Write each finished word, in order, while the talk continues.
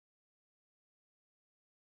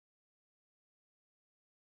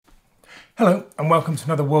Hello and welcome to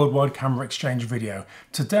another Worldwide Camera Exchange video.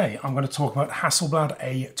 Today I'm going to talk about Hasselblad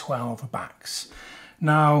A12 backs.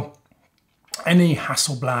 Now, any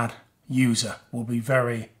Hasselblad user will be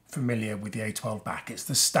very familiar with the A12 back. It's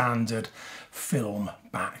the standard film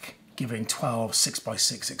back, giving 12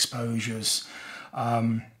 6x6 exposures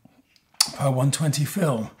per 120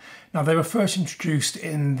 film. Now, they were first introduced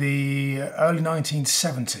in the early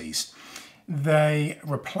 1970s. They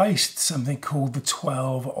replaced something called the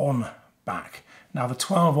 12 on back. Now, the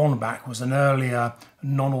 12 on back was an earlier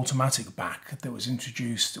non-automatic back that was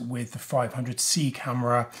introduced with the 500C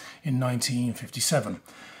camera in 1957.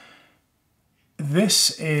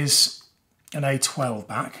 This is an A12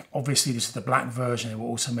 back. Obviously, this is the black version. They were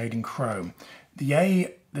also made in chrome.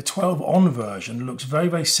 The 12 on version looks very,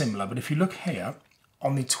 very similar, but if you look here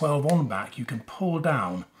on the 12 on back, you can pull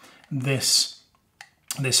down this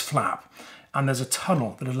flap, and there's a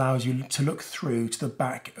tunnel that allows you to look through to the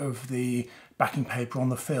back of the backing paper on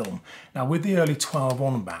the film. Now, with the early 12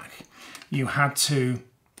 on back, you had to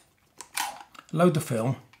load the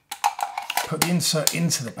film, put the insert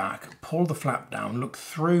into the back, pull the flap down, look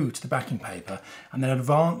through to the backing paper, and then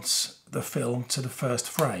advance the film to the first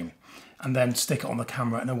frame, and then stick it on the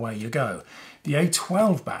camera, and away you go. The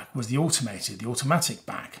A12 back was the automatic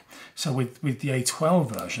back. So with the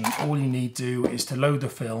A12 version, all you need to do is to load the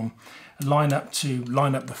film, line up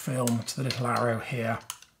the film to the little arrow here,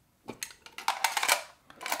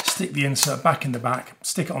 stick the insert back in the back,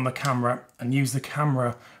 stick it on the camera, and use the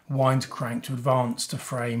camera wind crank to advance to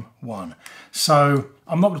frame 1. So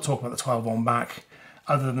I'm not going to talk about the 12 on back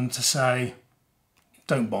other than to say,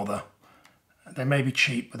 don't bother. They may be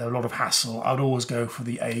cheap, but they're a lot of hassle. I'd always go for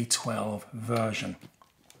the A12 version.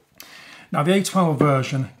 Now, the A12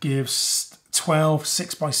 version gives 12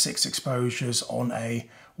 6x6 exposures on a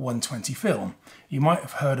 120 film. You might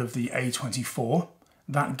have heard of the A24.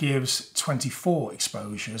 That gives 24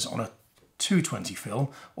 exposures on a 220 film,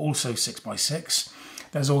 also 6x6.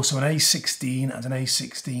 There's also an A16 and an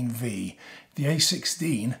A16V. The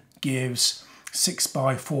A16 gives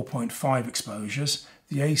 6x4.5 exposures.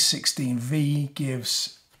 The A16V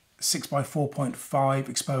gives 6x4.5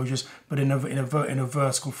 exposures, but in a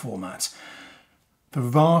vertical format. The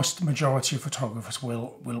vast majority of photographers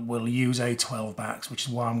will use A12 backs, which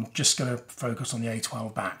is why I'm just going to focus on the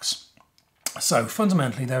A12 backs. So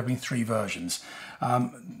fundamentally, there have been 3 versions.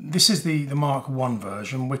 This is the Mark I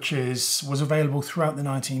version, which was available throughout the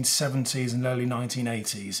 1970s and early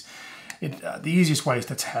 1980s. The easiest way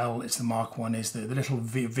to tell it's the Mark I is the little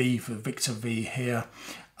V for Victor V here,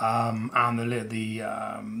 and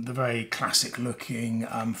the very classic looking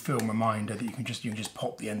film reminder that you can just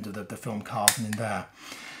pop the end of the film carton in there.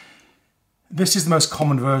 This is the most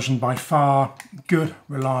common version by far. Good,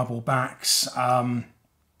 reliable backs.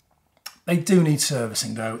 They do need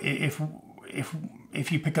servicing though.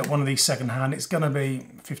 If you pick up one of these secondhand, it's going to be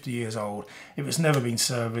 50 years old. If it's never been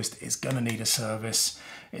serviced, it's going to need a service.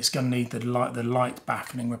 It's going to need the light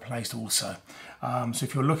baffling replaced also. So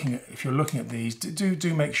if you're looking at these,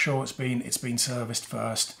 do make sure it's been serviced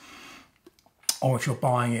first. Or if you're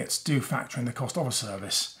buying it, do factor in the cost of a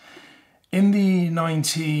service. In the mid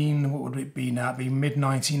to late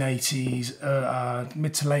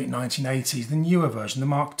 1980s, the newer version, the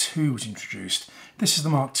Mark II, was introduced. This is the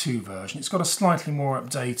Mark II version. It's got a slightly more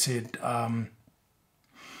updated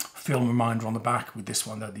film reminder on the back with this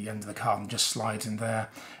one at the end of the card, and just slides in there.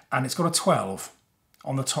 And it's got a 12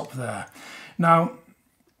 on the top there. Now,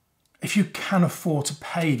 if you can afford to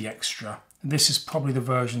pay the extra, this is probably the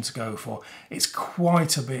version to go for. It's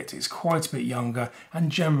quite a bit younger,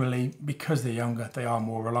 and generally, because they're younger, they are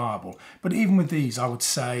more reliable. But even with these, I would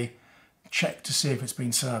say check to see if it's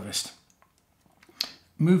been serviced.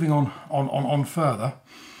 Moving on further,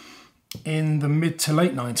 in the mid to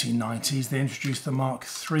late 1990s, they introduced the Mark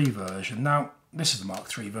III version. Now, this is the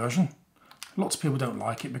Mark III version. Lots of people don't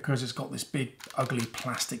like it because it's got this big, ugly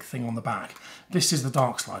plastic thing on the back. This is the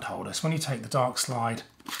dark slide holder. So when you take the dark slide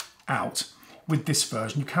out with this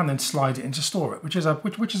version, you can then slide it in to store it, which is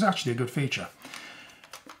actually a good feature.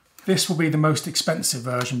 This will be the most expensive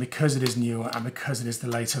version because it is newer and because it is the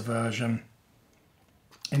later version.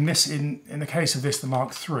 In the case of this, the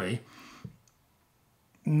Mark III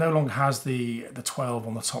no longer has the 12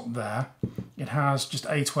 on the top there. It has just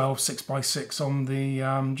A12 6x6 on the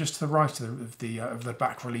just to the right of the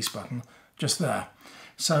back release button, just there.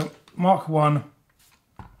 So Mark I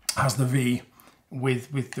has the V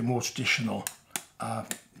with the more traditional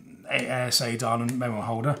ASA dial and memo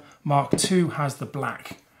holder. Mark II has the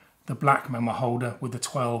black the black memo holder with the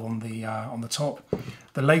 12 on the top.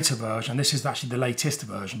 The later version, this is actually the latest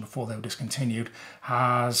version before they were discontinued,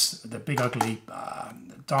 has the big ugly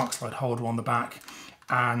dark slide holder on the back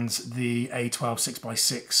and the A12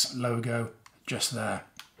 6x6 logo just there.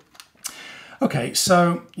 Okay,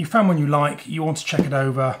 so you found one you like, you want to check it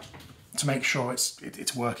over to make sure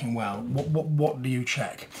it's working well. What do you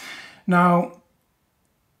check? Now,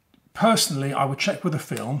 personally, I would check with the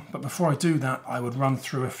film, but before I do that, I would run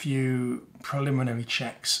through a few preliminary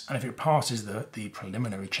checks, and if it passes the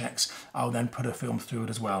preliminary checks, I'll then put a film through it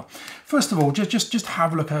as well. First of all, just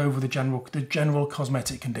have a look over the general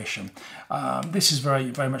cosmetic condition. This is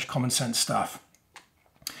very much common sense stuff.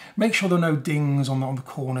 Make sure there are no dings on the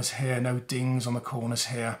corners here, no dings on the corners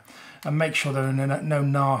here, and make sure there are no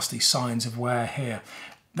nasty signs of wear here.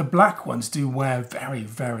 The black ones do wear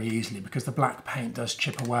very easily because the black paint does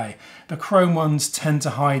chip away. The chrome ones tend to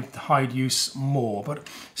hide use more, but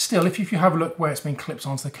still, if you have a look where it's been clipped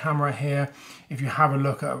onto the camera here, if you have a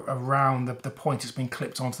look around the point it's been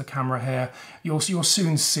clipped onto the camera here, you'll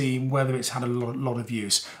soon see whether it's had a lot of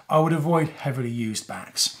use. I would avoid heavily used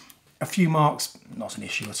backs. A few marks, not an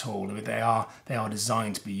issue at all. They are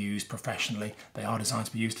designed to be used professionally. They are designed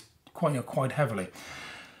to be used quite heavily.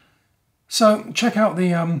 So check out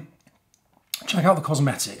the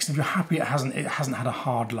cosmetics. If you're happy it hasn't had a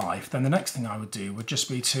hard life, then the next thing I would do would just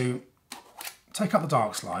be to take out the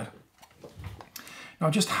dark slide. Now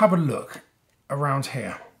just have a look around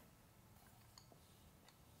here.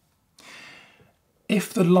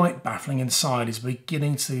 If the light baffling inside is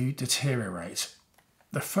beginning to deteriorate,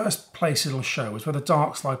 the first place it'll show is where the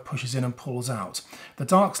dark slide pushes in and pulls out. The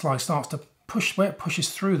dark slide starts to push, where it pushes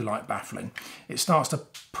through the light baffling, it starts to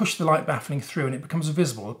push the light baffling through and it becomes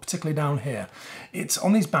visible, particularly down here. It's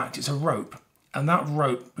on these backs, it's a rope, and that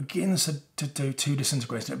rope begins to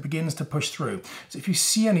disintegrate, and it begins to push through. So if you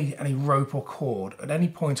see any rope or cord at any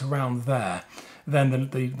point around there, then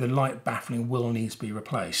the light baffling will need to be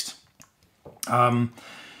replaced.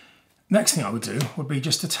 Next thing I would do would be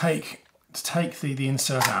just to take the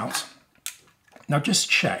insert out. Now just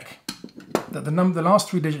check that the last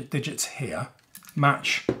three digits here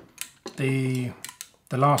match the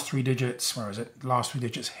last three digits, where is it? The last three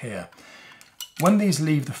digits here. When these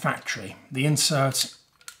leave the factory, the insert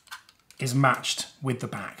is matched with the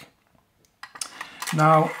back.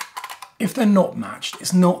 Now, if they're not matched,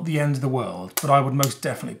 it's not the end of the world, but I would most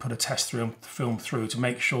definitely put a test film through to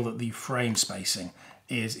make sure that the frame spacing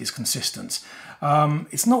is consistent.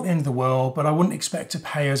 It's not the end of the world, but I wouldn't expect to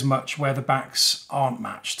pay as much where the backs aren't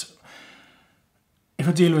matched. If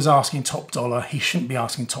a dealer is asking top dollar, he shouldn't be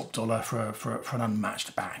asking top dollar for an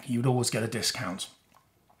unmatched back. You would always get a discount.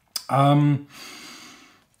 With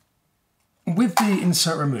the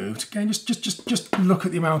insert removed, again, just look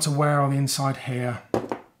at the amount of wear on the inside here.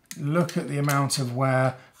 Look at the amount of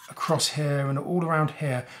wear across here and all around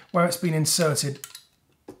here, where it's been inserted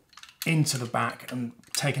into the back and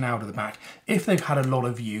taken out of the back. If they've had a lot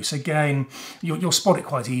of use, again, you'll spot it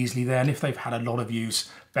quite easily there, and if they've had a lot of use,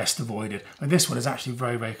 best avoid it. And this one is actually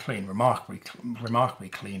very clean, remarkably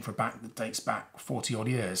clean for a back that dates back 40 odd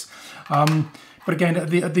years. But again,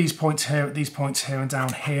 at these points here and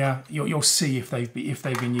down here, you'll see if they've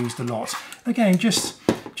been used a lot. Again, just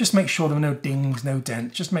make sure there are no dings, no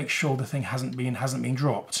dents. Just make sure the thing hasn't been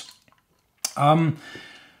dropped.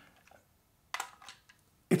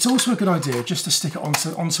 It's also a good idea just to stick it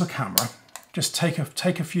onto a camera. Just take a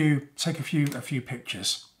few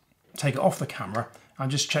pictures. Take it off the camera and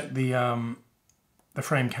just check the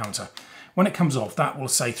frame counter. When it comes off, that will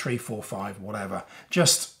say 3, 4, 5, whatever.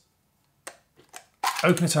 Just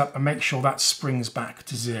open it up and make sure that springs back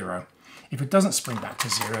to 0. If it doesn't spring back to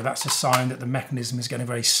 0, that's a sign that the mechanism is getting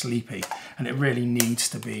very sleepy and it really needs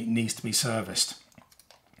to be serviced.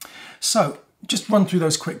 So just run through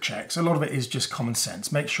those quick checks. A lot of it is just common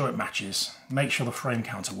sense. Make sure it matches. Make sure the frame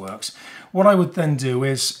counter works. What I would then do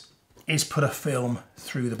is put a film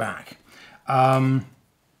through the back.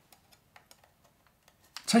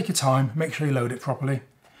 Take your time. Make sure you load it properly.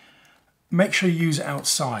 Make sure you use it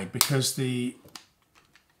outside, because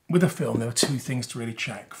with a film there are two things to really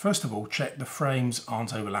check. First of all, check the frames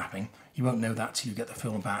aren't overlapping. You won't know that till you get the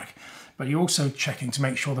film back. But you're also checking to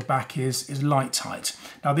make sure the back is light tight.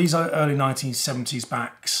 Now these are early 1970s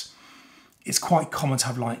backs. It's quite common to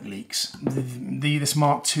have light leaks. This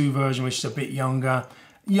Mark II version, which is a bit younger,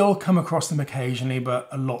 you'll come across them occasionally, but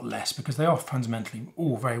a lot less, because they are fundamentally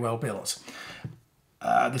all very well built.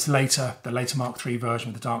 The later Mark III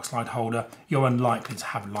version with the dark slide holder, you're unlikely to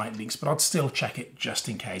have light leaks, but I'd still check it just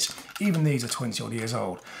in case. Even these are 20 odd years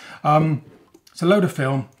old. So load of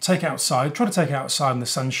film, take it outside, try to take it outside in the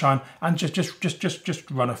sunshine, and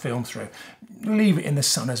just run a film through. Leave it in the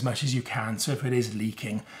sun as much as you can. So if it is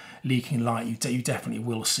leaking light, you definitely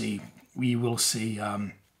will see. We will see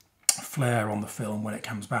flare on the film when it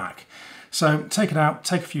comes back. So take it out,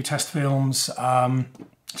 take a few test films,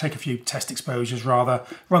 take a few test exposures rather,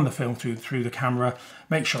 run the film through the camera,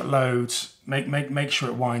 make sure it loads, make sure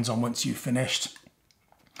it winds on once you've finished.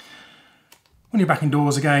 When you're back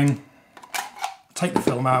indoors again, take the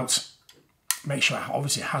film out, make sure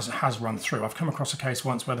obviously it has run through. I've come across a case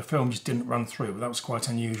once where the film just didn't run through, but that was quite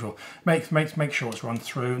unusual. Make sure it's run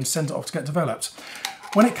through and send it off to get developed.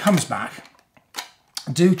 When it comes back,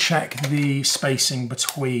 do check the spacing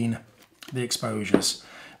between the exposures.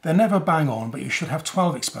 They're never bang on, but you should have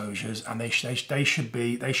 12 exposures, and they should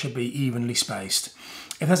be evenly spaced.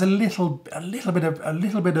 If there's a little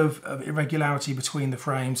bit of irregularity between the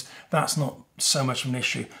frames, that's not so much of an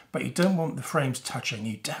issue. But you don't want the frames touching.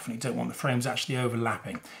 You definitely don't want the frames actually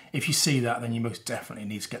overlapping. If you see that, then you most definitely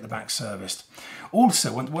need to get the back serviced.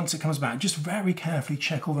 Also, once it comes back, just very carefully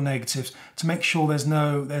check all the negatives to make sure there's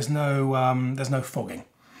no fogging.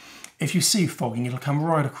 If you see fogging, it'll come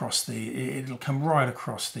right across the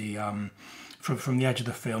from the edge of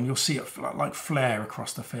the film. You'll see it like flare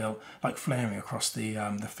across the film, like flaring across the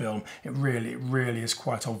film. It really is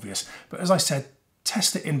quite obvious. But as I said,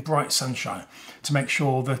 test it in bright sunshine to make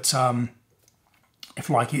sure that if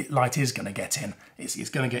light is going to get in, it's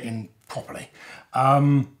going to get in properly.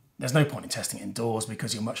 There's no point in testing it indoors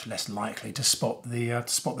because you're much less likely to spot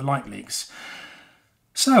the light leaks.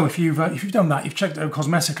 So if you've done that, you've checked it over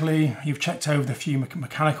cosmetically, you've checked over the few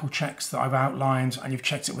mechanical checks that I've outlined, and you've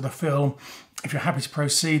checked it with a film. If you're happy to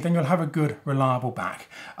proceed, then you'll have a good, reliable back.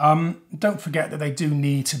 Don't forget that they do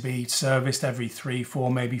need to be serviced every 3,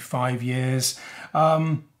 4, maybe 5 years.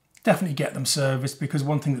 Definitely get them serviced, because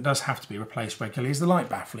one thing that does have to be replaced regularly is the light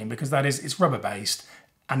baffling, because it's rubber based,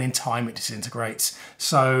 and in time it disintegrates.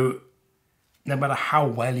 So no matter how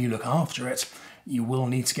well you look after it, you will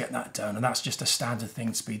need to get that done, and that's just a standard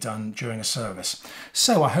thing to be done during a service.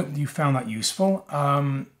 So I hope you found that useful.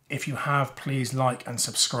 If you have, please like and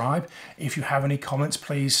subscribe. If you have any comments,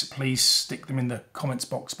 please stick them in the comments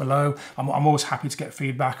box below. I'm always happy to get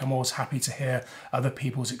feedback. I'm always happy to hear other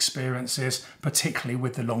people's experiences, particularly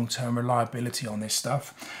with the long-term reliability on this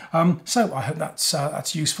stuff. So I hope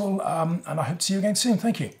that's useful, and I hope to see you again soon.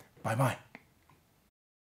 Thank you. Bye-bye.